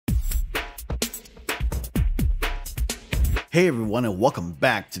Hey everyone, and welcome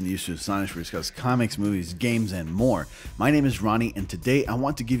back to News to Astonish, where we discuss comics, movies, games, and more. My name is Ronnie, and today I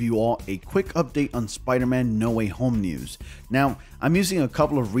want to give you all a quick update on Spider-Man No Way Home news. Now, I'm using a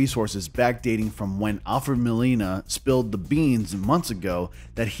couple of resources backdating from when Alfred Molina spilled the beans months ago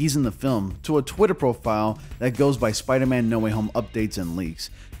that he's in the film to a Twitter profile that goes by Spider-Man No Way Home updates and leaks.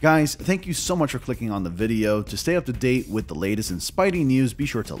 Guys, thank you so much for clicking on the video. To stay up to date with the latest in Spidey news, be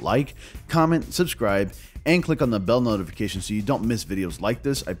sure to like, comment, subscribe, and click on the bell notification so you don't miss videos like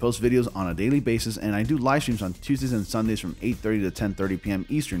this. I post videos on a daily basis, and I do live streams on Tuesdays and Sundays from 8:30 to 10:30 p.m.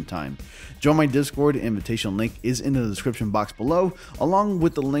 Eastern Time. Join my Discord. Invitation link is in the description box below, along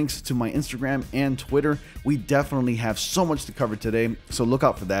with the links to my Instagram and Twitter. We definitely have so much to cover today, so look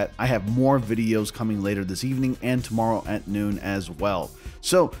out for that. I have more videos coming later this evening and tomorrow at noon as well.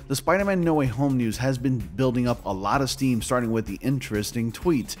 So, the Spider-Man No Way Home news has been building up a lot of steam, starting with the interesting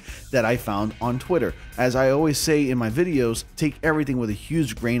tweet that I found on Twitter. As I always say in my videos, take everything with a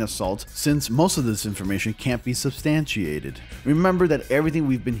huge grain of salt, since most of this information can't be substantiated. Remember that everything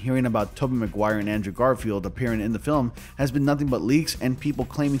we've been hearing about Tobey Maguire and Andrew Garfield appearing in the film has been nothing but leaks and people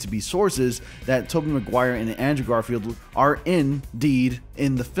claiming to be sources that Tobey Maguire and Andrew Garfield are indeed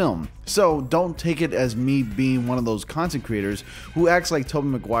in the film. So don't take it as me being one of those content creators who acts like Tobey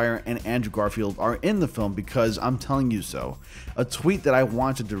Maguire and Andrew Garfield are in the film because I'm telling you so. A tweet that I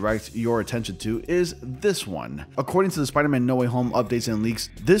want to direct your attention to is this one. According to the Spider-Man No Way Home updates and leaks,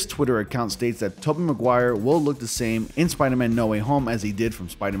 this Twitter account states that Tobey Maguire will look the same in Spider-Man No Way Home as he did from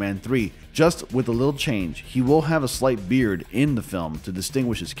Spider-Man 3, just with a little change. He will have a slight beard in the film to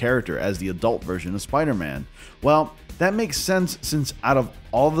distinguish his character as the adult version of Spider-Man. Well, that makes sense, since out of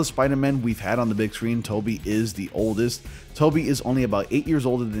all the Spider-Men we've had on the big screen, Tobey is the oldest. Tobey is only about 8 years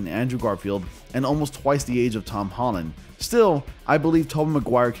older than Andrew Garfield and almost twice the age of Tom Holland. Still, I believe Tobey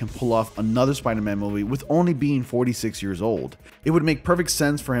Maguire can pull off another Spider-Man movie with only being 46 years old. It would make perfect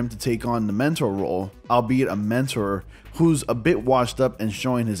sense for him to take on the mentor role, albeit a mentor who's a bit washed up and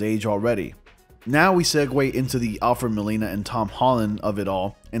showing his age already. Now we segue into the Alfred Molina and Tom Holland of it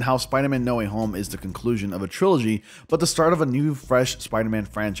all, and how Spider-Man No Way Home is the conclusion of a trilogy, but the start of a new, fresh Spider-Man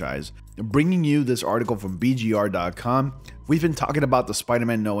franchise. Bringing you this article from BGR.com, we've been talking about the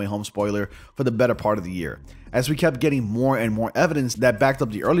Spider-Man No Way Home spoiler for the better part of the year. As we kept getting more and more evidence that backed up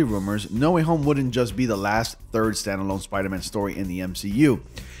the early rumors, No Way Home wouldn't just be the last third standalone Spider-Man story in the MCU.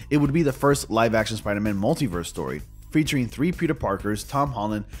 It would be the first live-action Spider-Man multiverse story, featuring 3 Peter Parkers, Tom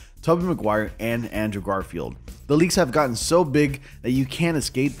Holland, Tobey Maguire, and Andrew Garfield. The leaks have gotten so big that you can't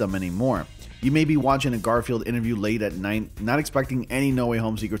escape them anymore. You may be watching a Garfield interview late at night, not expecting any No Way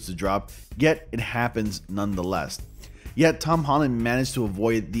Home secrets to drop, yet it happens nonetheless. Yet Tom Holland managed to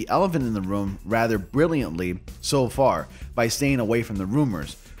avoid the elephant in the room rather brilliantly so far by staying away from the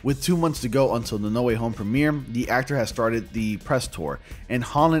rumors. With 2 months to go until the No Way Home premiere, the actor has started the press tour, and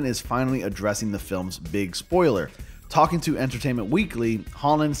Holland is finally addressing the film's big spoiler. Talking to Entertainment Weekly,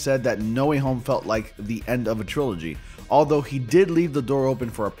 Holland said that No Way Home felt like the end of a trilogy, although he did leave the door open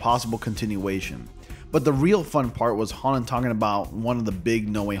for a possible continuation. But the real fun part was Holland talking about one of the big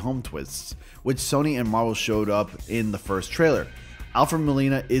No Way Home twists, which Sony and Marvel showed up in the first trailer. Alfred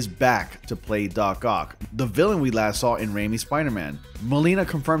Molina is back to play Doc Ock, the villain we last saw in Raimi's Spider-Man. Molina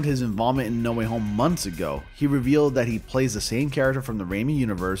confirmed his involvement in No Way Home months ago. He revealed that he plays the same character from the Raimi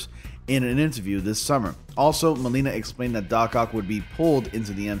universe in an interview this summer. Also, Molina explained that Doc Ock would be pulled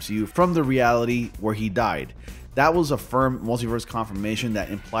into the MCU from the reality where he died. That was a firm multiverse confirmation that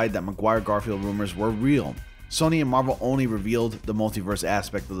implied that Maguire-Garfield rumors were real. Sony and Marvel only revealed the multiverse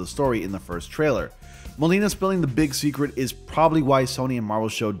aspect of the story in the first trailer. Molina spilling the big secret is probably why Sony and Marvel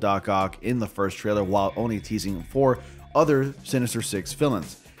showed Doc Ock in the first trailer while only teasing 4 other Sinister Six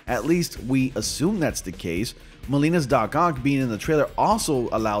villains. At least we assume that's the case. Molina's Doc Ock being in the trailer also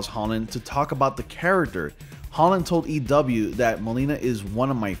allows Holland to talk about the character. Holland told EW that Molina is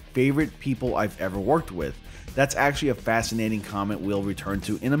one of my favorite people I've ever worked with. That's actually a fascinating comment we'll return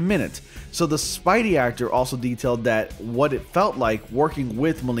to in a minute. So the Spidey actor also detailed that what it felt like working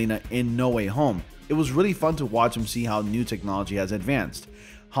with Molina in No Way Home. It was really fun to watch him see how new technology has advanced.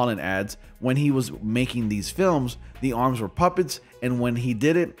 Holland adds, when he was making these films, the arms were puppets, and when he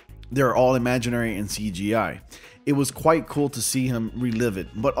did it, they're all imaginary and CGI. It was quite cool to see him relive it,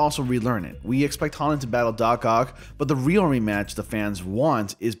 but also relearn it. We expect Holland to battle Doc Ock, but the real rematch the fans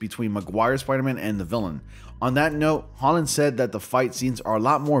want is between Maguire's Spider-Man and the villain. On that note, Holland said that the fight scenes are a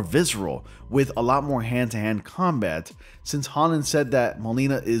lot more visceral, with a lot more hand-to-hand combat. Since Holland said that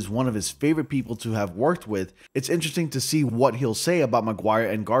Molina is one of his favorite people to have worked with, it's interesting to see what he'll say about Maguire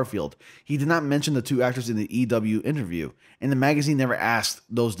and Garfield. He did not mention the two actors in the EW interview, and the magazine never asked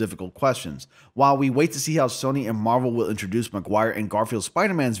those difficult questions. While we wait to see how Sony and Marvel will introduce Maguire and Garfield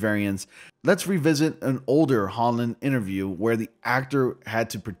Spider-Man's variants, let's revisit an older Holland interview where the actor had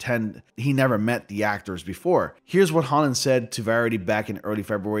to pretend he never met the actors before. Here's what Holland said to Variety back in early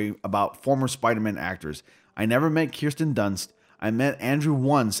February about former Spider-Man actors. "I never met Kirsten Dunst. I met Andrew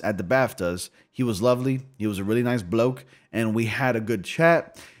once at the BAFTAs. He was lovely. He was a really nice bloke, and we had a good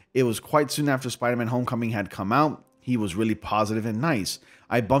chat. It was quite soon after Spider-Man Homecoming had come out. He was really positive and nice.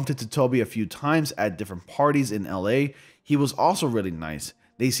 I bumped into Tobey a few times at different parties in LA. He was also really nice.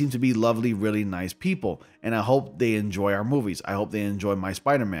 They seem to be lovely, really nice people, and I hope they enjoy our movies. I hope they enjoy my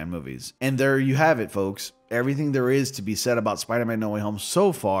Spider-Man movies." And there you have it, folks. Everything there is to be said about Spider-Man No Way Home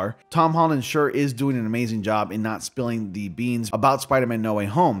so far. Tom Holland sure is doing an amazing job in not spilling the beans about Spider-Man No Way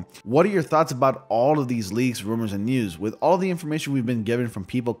Home. What are your thoughts about all of these leaks, rumors, and news? With all the information we've been given from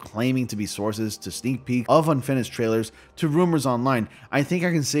people claiming to be sources, to sneak peek of unfinished trailers, to rumors online, I think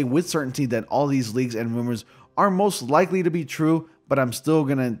I can say with certainty that all these leaks and rumors are most likely to be true, but I'm still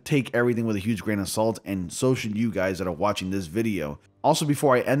gonna take everything with a huge grain of salt, and so should you guys that are watching this video. Also,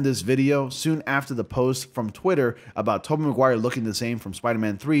 before I end this video, soon after the post from Twitter about Tobey Maguire looking the same from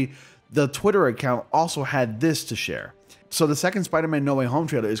Spider-Man 3, the Twitter account also had this to share. So the second Spider-Man No Way Home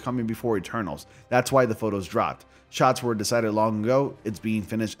trailer is coming before Eternals. That's why the photos dropped. Shots were decided long ago. It's being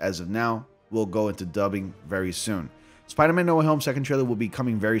finished as of now. We'll go into dubbing very soon. Spider-Man No Way Home second trailer will be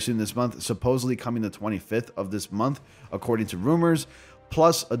coming very soon this month, supposedly coming the 25th of this month, according to rumors.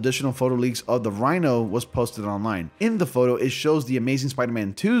 Plus, additional photo leaks of the Rhino was posted online. In the photo, it shows the Amazing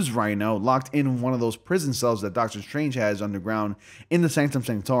Spider-Man 2's Rhino locked in one of those prison cells that Doctor Strange has underground in the Sanctum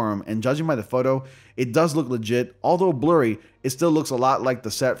Sanctorum, and judging by the photo, it does look legit. Although blurry, it still looks a lot like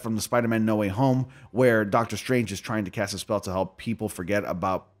the set from the Spider-Man No Way Home, where Doctor Strange is trying to cast a spell to help people forget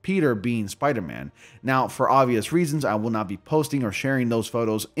about Peter being Spider-Man. Now, for obvious reasons, I will not be posting or sharing those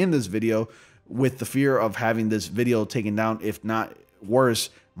photos in this video, with the fear of having this video taken down, if not worse,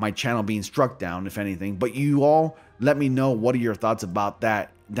 my channel being struck down, if anything. But you all let me know what are your thoughts about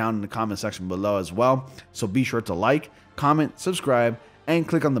that down in the comment section below as well. So be sure to like, comment, subscribe, and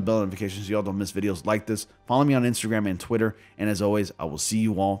click on the bell notifications so y'all don't miss videos like this. Follow me on Instagram and Twitter, and as always, I will see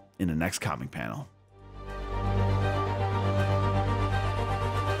you all in the next comic panel.